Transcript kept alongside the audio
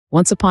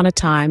Once upon a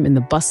time, in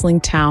the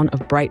bustling town of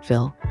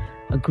Brightville,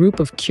 a group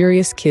of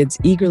curious kids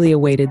eagerly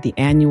awaited the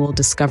annual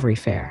Discovery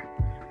Fair.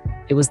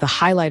 It was the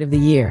highlight of the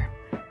year,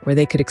 where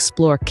they could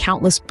explore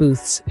countless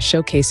booths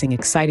showcasing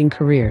exciting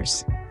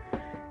careers.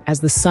 As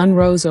the sun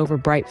rose over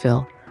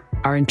Brightville,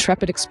 our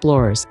intrepid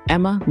explorers,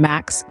 Emma,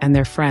 Max, and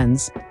their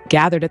friends,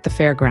 gathered at the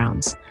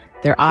Fairgrounds,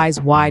 their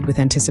eyes wide with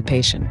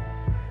anticipation.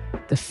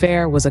 The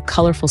fair was a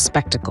colorful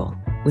spectacle,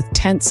 with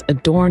tents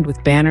adorned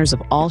with banners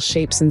of all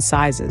shapes and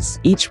sizes,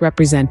 each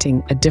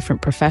representing a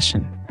different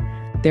profession.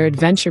 Their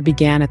adventure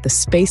began at the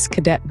Space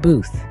Cadet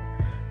booth,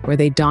 where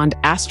they donned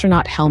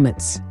astronaut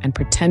helmets and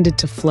pretended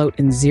to float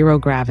in zero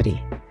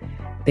gravity.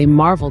 They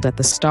marveled at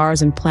the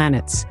stars and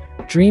planets,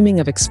 dreaming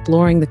of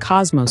exploring the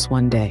cosmos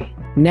one day.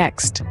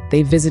 Next,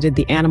 they visited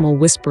the Animal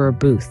Whisperer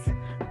booth,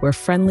 where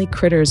friendly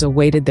critters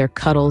awaited their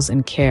cuddles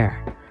and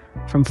care.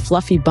 From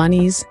fluffy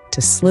bunnies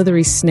to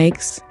slithery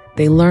snakes,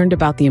 they learned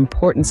about the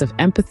importance of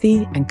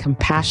empathy and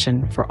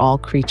compassion for all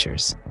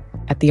creatures.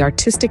 At the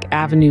Artistic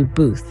Avenue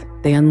booth,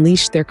 they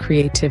unleashed their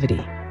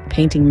creativity,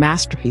 painting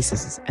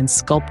masterpieces and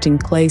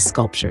sculpting clay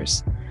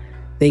sculptures.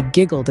 They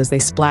giggled as they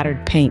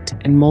splattered paint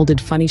and molded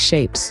funny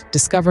shapes,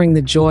 discovering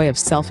the joy of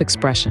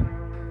self-expression.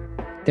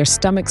 Their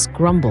stomachs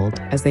grumbled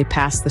as they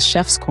passed the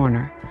chef's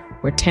corner,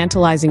 where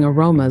tantalizing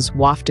aromas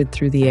wafted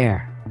through the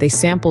air. They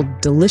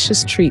sampled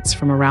delicious treats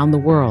from around the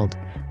world,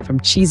 from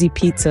cheesy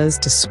pizzas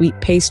to sweet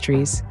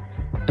pastries,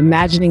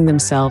 imagining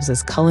themselves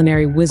as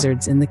culinary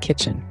wizards in the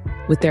kitchen.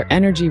 With their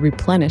energy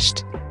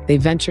replenished, they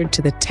ventured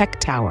to the Tech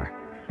Tower,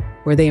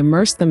 where they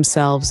immersed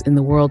themselves in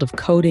the world of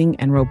coding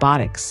and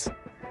robotics.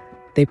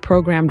 They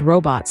programmed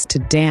robots to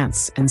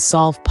dance and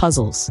solve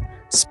puzzles,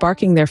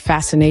 sparking their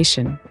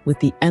fascination with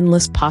the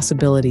endless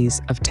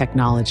possibilities of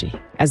technology.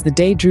 As the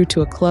day drew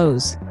to a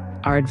close,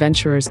 our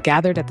adventurers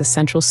gathered at the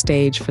central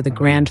stage for the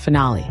grand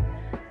finale.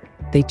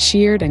 They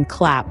cheered and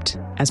clapped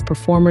as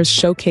performers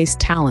showcased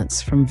talents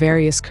from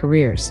various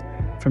careers,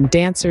 from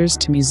dancers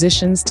to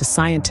musicians to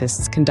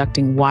scientists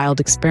conducting wild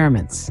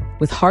experiments.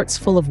 With hearts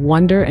full of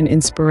wonder and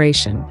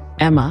inspiration,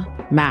 Emma,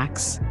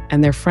 Max,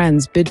 and their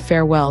friends bid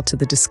farewell to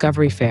the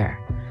Discovery Fair,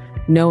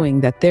 knowing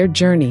that their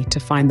journey to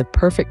find the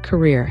perfect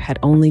career had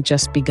only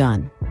just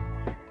begun.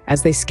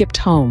 As they skipped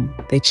home,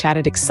 they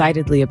chatted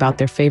excitedly about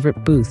their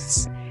favorite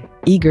booths,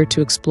 eager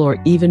to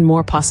explore even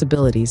more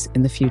possibilities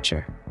in the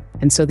future.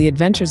 And so the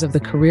adventures of the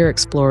career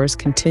explorers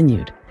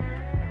continued,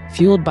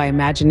 fueled by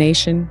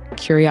imagination,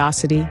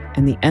 curiosity,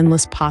 and the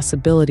endless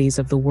possibilities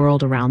of the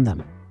world around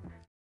them.